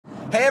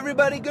Hey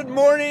everybody, good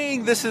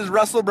morning. This is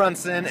Russell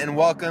Brunson and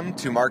welcome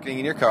to Marketing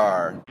in Your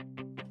Car.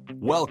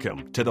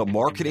 Welcome to the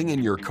Marketing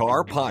in Your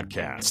Car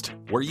podcast,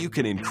 where you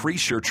can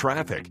increase your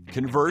traffic,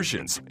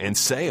 conversions, and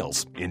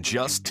sales in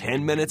just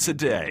 10 minutes a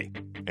day.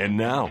 And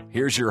now,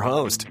 here's your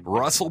host,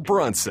 Russell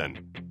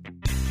Brunson.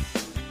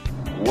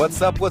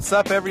 What's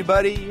up,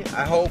 everybody?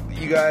 I hope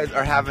you guys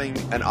are having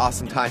an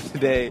awesome time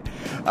today.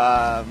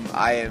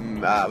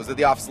 I was at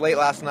the office late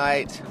last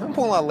night. I'm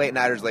pulling a lot of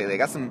late-nighters lately. I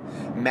got some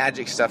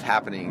magic stuff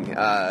happening.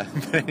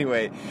 But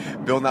anyway,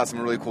 building out some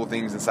really cool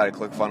things inside of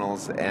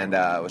ClickFunnels, and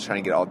was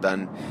trying to get it all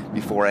done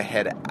before I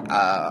head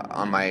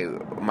on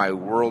my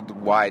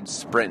worldwide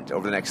sprint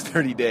over the next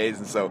 30 days.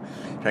 And so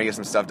trying to get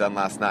some stuff done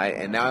last night.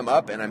 And now I'm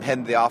up, and I'm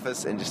heading to the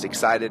office and just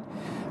excited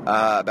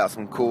about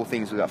some cool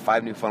things. We've got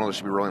 5 new funnels that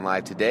should be rolling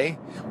live today,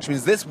 which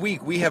means this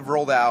week we have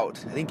rolled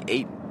out, I think,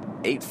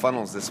 eight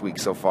funnels this week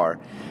so far,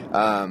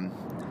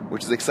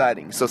 which is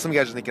exciting. So some of you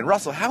guys are thinking,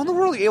 Russell, how in the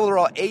world are you able to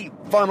roll out 8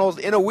 funnels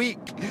in a week?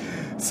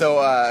 So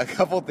a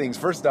couple of things.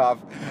 First off,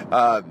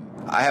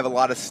 I have a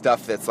lot of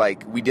stuff that's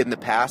like we did in the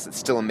past that's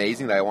still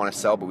amazing that I want to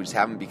sell, but we just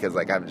haven't because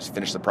I haven't just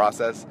finished the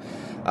process.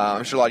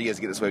 I'm sure a lot of you guys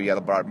get this way. You got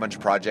a bunch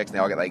of projects and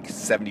they all get like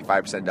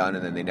 75% done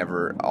and then they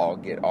never all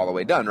get all the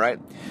way done, right?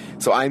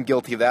 So I'm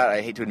guilty of that.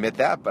 I hate to admit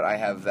that, but I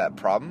have that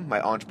problem. My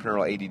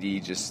entrepreneurial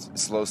ADD just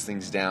slows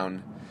things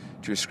down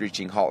to a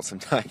screeching halt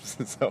sometimes.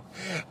 So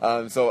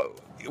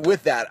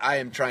with that, I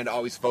am trying to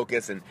always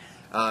focus and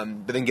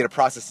but then get a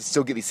process to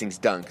still get these things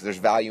done because there's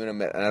value in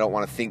them, and I don't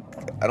want to think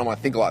a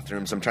lot through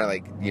them. So I'm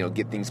trying to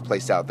get things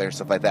placed out there and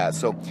stuff like that.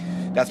 So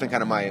that's been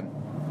kind of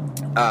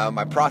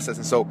my process.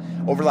 And so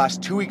over the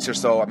last 2 weeks or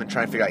so, I've been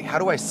trying to figure out how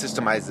do I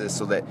systemize this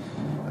so that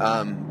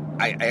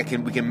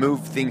we can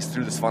move things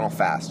through this funnel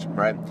fast,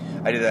 right?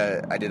 I did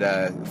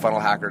a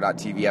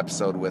funnelhacker.tv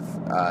episode with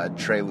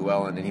Trey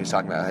Llewellyn, and he was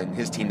talking about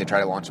his team. They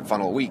try to launch a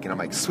funnel a week, and I'm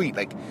like, sweet,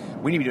 like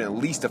we need to be doing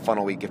at least a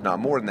funnel a week, if not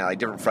more than that, like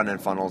different front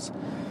end funnels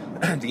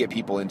to get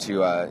people into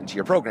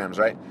your programs,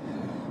 right?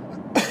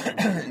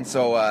 And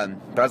so,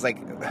 but I was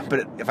like,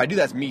 but if I do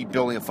that's me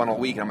building a funnel a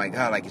week, and I'm like,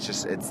 God, like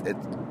it's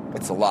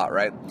a lot,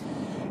 right?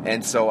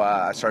 And so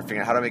I started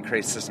figuring out how do I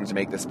create systems to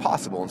make this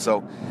possible. And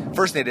so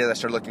first thing I did, I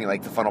started looking at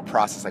like the funnel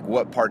process, like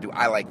what part do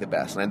I like the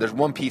best? And there's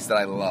one piece that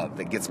I love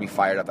that gets me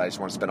fired up that I just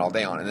want to spend all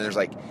day on. And then there's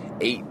like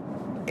eight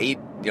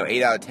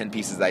out of 10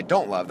 pieces that I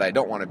don't love, that I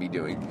don't want to be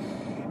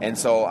doing. And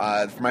so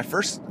for my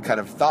first kind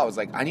of thought was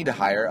like, I need to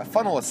hire a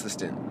funnel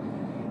assistant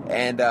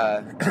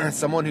and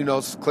someone who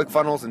knows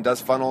ClickFunnels and does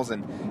funnels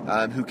and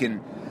who can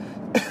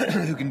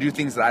do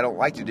things that I don't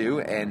like to do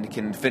and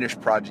can finish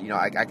project.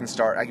 I can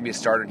be a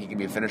starter and he can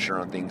be a finisher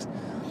on things.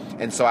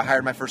 And so I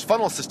hired my first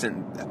funnel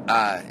assistant,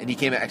 and he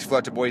came flew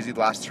out to Boise the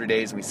last 3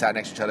 days, and we sat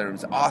next to each other, and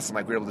it was awesome.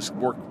 Like we were able to just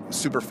work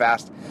super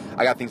fast.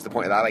 I got things to the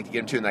point that I like to get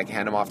him to, and I can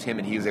hand them off to him,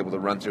 and he was able to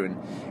run through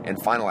and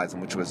finalize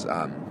them, which was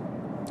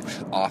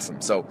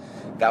awesome. So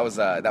that was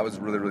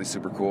really, really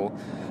super cool.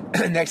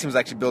 Next, he was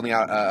actually building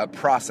out a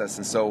process,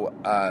 and so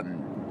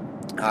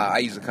I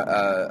use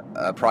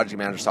a project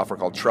manager software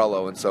called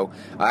Trello, and so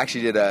I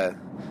actually did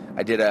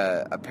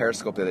a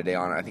Periscope the other day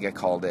on it. I think I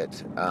called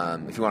it.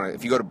 If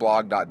you go to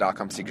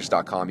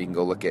blog.dotcomsecrets.com, you can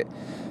go look at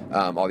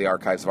all the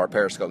archives of our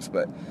Periscopes.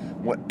 But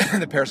what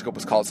the Periscope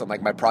was called something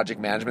like my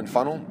project management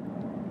funnel,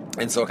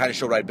 and so it kind of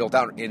showed what I built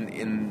out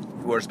in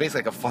where it's basically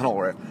like a funnel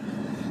where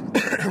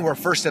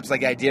first step's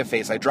like idea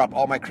phase. So I drop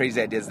all my crazy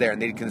ideas there,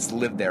 and they can just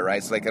live there,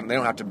 right? So like they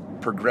don't have to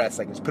progress.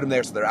 I can just put them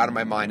there, so they're out of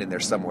my mind and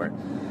they're somewhere.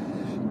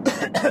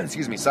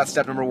 Excuse me. So that's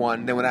step number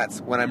 1. Then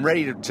when I'm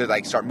ready to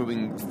like start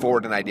moving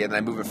forward an idea, then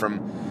I move it from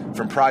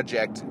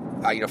project,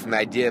 from the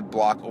idea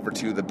block over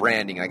to the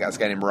branding. I got this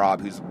guy named Rob,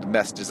 who's the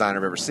best designer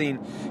I've ever seen.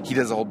 He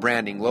does the whole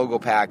branding, logo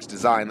packs,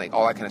 design, like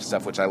all that kind of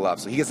stuff, which I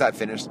love. So he gets that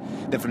finished.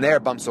 Then from there,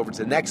 it bumps over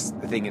to the next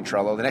thing in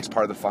Trello, the next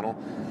part of the funnel,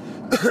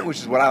 which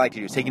is what I like to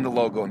do, is taking the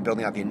logo and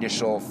building out the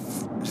initial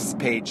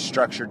page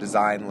structure,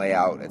 design,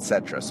 layout,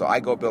 etc. So I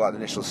go build out the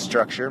initial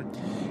structure,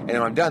 and then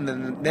when I'm done,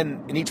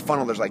 then in each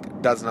funnel there's like a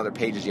dozen other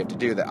pages you have to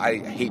do that I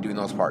hate doing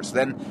those parts. So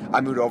then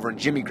I moved over and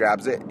Jimmy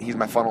grabs it. He's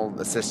my funnel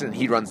assistant,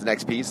 and he runs the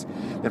next piece.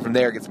 Then from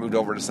there it gets moved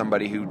over to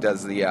somebody who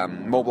does the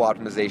mobile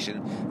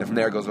optimization. Then from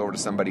there it goes over to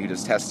somebody who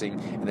does testing,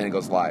 and then it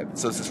goes live.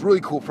 So it's this really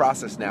cool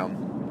process now.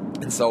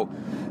 And so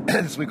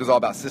this week was all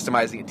about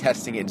systemizing and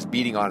testing it and just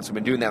beating on it. So we've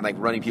been doing that and like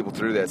running people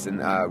through this. And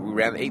we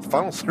ran 8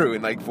 funnels through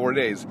in like 4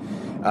 days.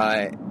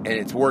 And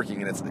it's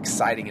working and it's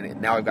exciting.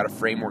 And now I've got a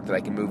framework that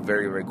I can move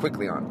very, very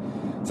quickly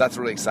on. So that's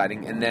really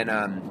exciting. And then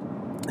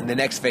in the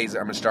next phase,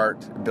 I'm going to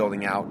start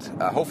building out,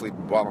 hopefully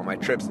while I'm on my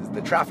trips, is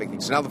the traffic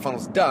thing. So now the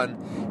funnel's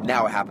done,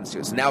 now it happens to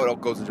it. So now it all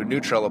goes into a new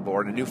Trello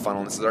board, a new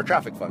funnel, and this is our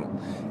traffic funnel.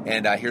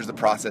 And here's the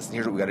process, and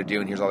here's what we got to do,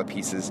 and here's all the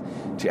pieces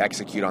to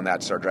execute on that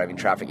to start driving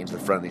traffic into the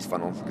front of these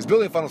funnels. Because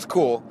building a funnel is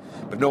cool,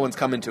 but if no one's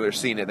coming to it or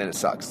seeing it, then it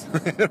sucks,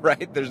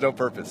 right? There's no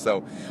purpose.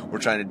 So we're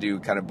trying to do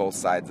kind of both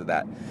sides of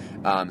that.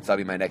 So that'll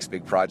be my next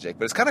big project.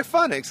 But it's kind of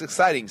fun. It's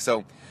exciting.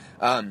 So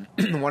I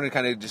wanted to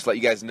kind of just let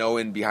you guys know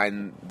in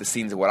behind the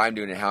scenes of what I'm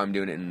doing and how I'm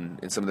doing it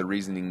and some of the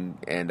reasoning,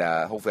 and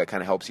hopefully that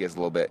kind of helps you guys a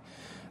little bit.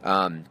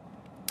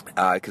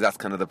 because that's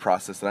kind of the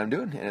process that I'm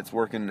doing, and it's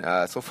working.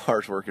 So far,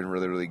 it's working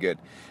really, really good.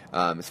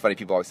 It's funny,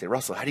 people always say,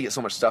 Russell, how do you get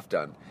so much stuff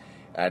done?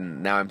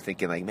 And now I'm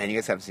thinking, like, man, you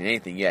guys haven't seen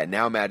anything yet.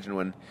 Now imagine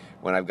when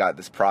I've got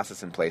this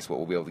process in place, what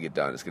we'll be able to get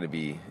done. It's gonna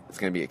be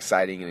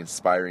exciting and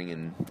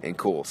inspiring and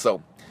cool.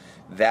 So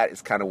that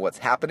is kind of what's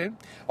happening.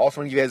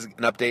 Also, want to give you guys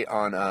an update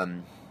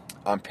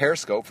on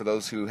Periscope. For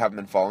those who haven't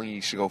been following,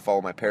 you should go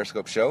follow my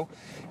Periscope show.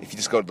 If you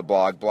just go to the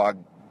blog.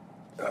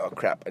 Oh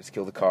crap! I just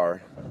killed the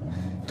car.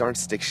 Darn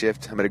stick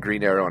shift. I'm at a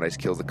green arrow and I just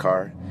killed the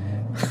car.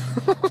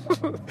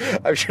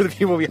 I'm sure the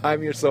people behind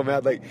me are so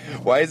mad. Like,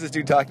 why is this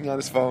dude talking on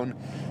his phone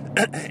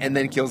and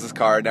then kills his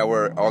car? Now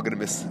we're all gonna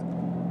miss.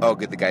 Oh,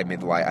 good, the guy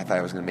made the light. I thought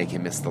I was gonna make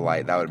him miss the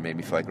light. That would have made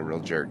me feel like a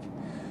real jerk.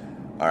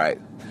 All right.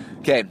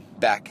 Okay,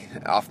 back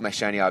off my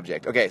shiny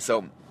object. Okay,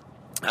 so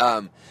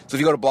if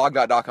you go to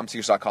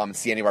blog.comsecrets.com and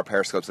see any of our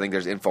Periscopes, I think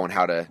there's info on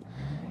how to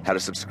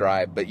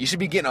subscribe. But you should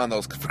be getting on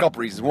those for a couple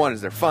reasons. One is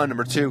they're fun.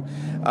 Number two,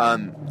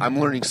 I'm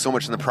learning so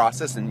much in the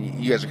process, and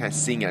you guys are kind of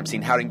seeing it. I'm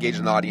seeing how to engage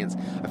an audience.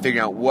 I'm figuring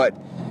out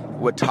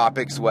what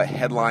topics, what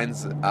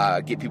headlines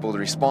get people to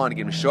respond, to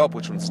get them to show up,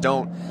 which ones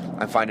don't.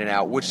 I'm finding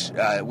out which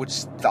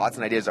thoughts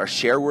and ideas are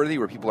share-worthy,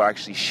 where people are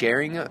actually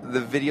sharing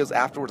the videos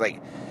afterwards.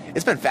 Like,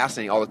 it's been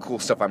fascinating, all the cool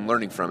stuff I'm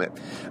learning from it.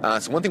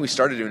 So one thing we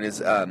started doing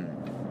is,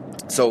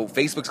 so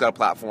Facebook's got a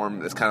platform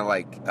that's kind of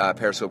like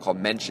Periscope called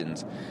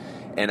Mentions.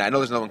 And I know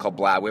there's another one called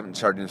Blab. We haven't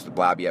started doing this with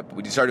Blab yet, but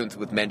we started doing it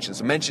with Mentions.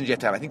 So Mentions, you have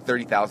to have, I think,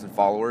 30,000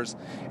 followers,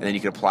 and then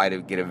you can apply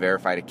to get a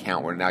verified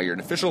account where now you're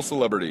an official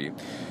celebrity.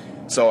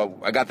 So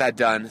I got that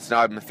done. So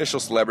now I'm an official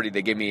celebrity.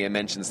 They gave me a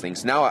Mentions thing.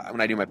 So now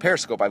when I do my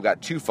Periscope, I've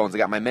got two phones. I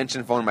got my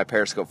Mention phone and my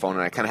Periscope phone,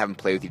 and I kind of have them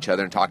play with each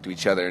other and talk to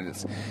each other, and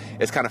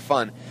it's kind of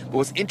fun. But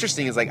what's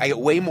interesting is, like, I get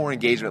way more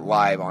engagement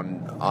live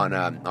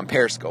on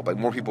Periscope. Like,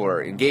 more people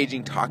are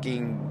engaging,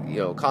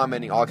 talking,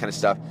 commenting, all that kind of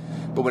stuff.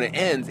 But when it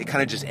ends, it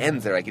kind of just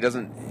ends there. Like,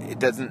 it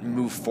doesn't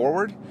move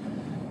forward.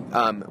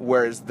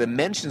 Whereas the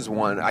Mentions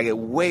one, I get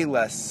way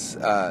less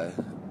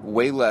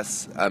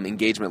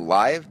engagement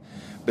live.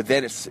 But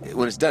then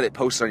when it's done, it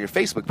posts on your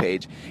Facebook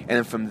page, and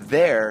then from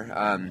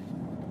there,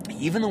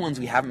 even the ones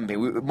we haven't made,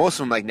 most of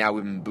them, like, now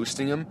we've been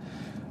boosting them,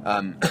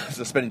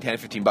 so spending $10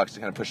 or $15 to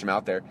kind of push them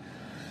out there.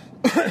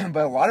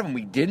 But a lot of them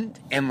we didn't,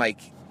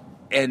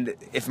 and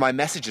if my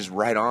message is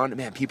right on,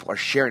 man, people are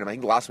sharing them. I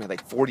think the last one had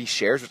like 40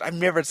 shares, which I've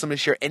never had somebody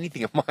share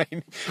anything of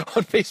mine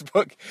on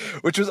Facebook,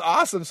 which was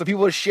awesome. So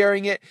people are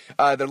sharing it,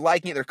 they're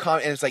liking it, they're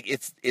commenting, and it's like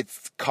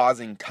it's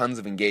causing tons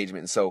of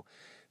engagement. And so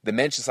the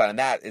Mention side on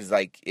that is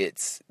like,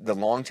 it's the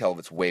long tail of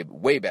it's way,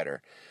 way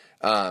better.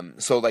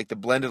 So like the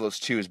blend of those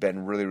two has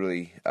been really,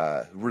 really,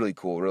 really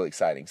cool, really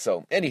exciting.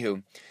 So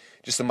anywho,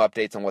 just some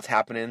updates on what's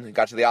happening.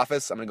 Got to the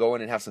office. I'm going to go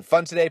in and have some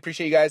fun today.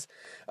 Appreciate you guys.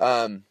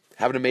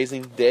 Have an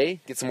amazing day.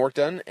 Get some work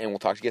done, and we'll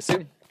talk to you guys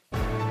soon.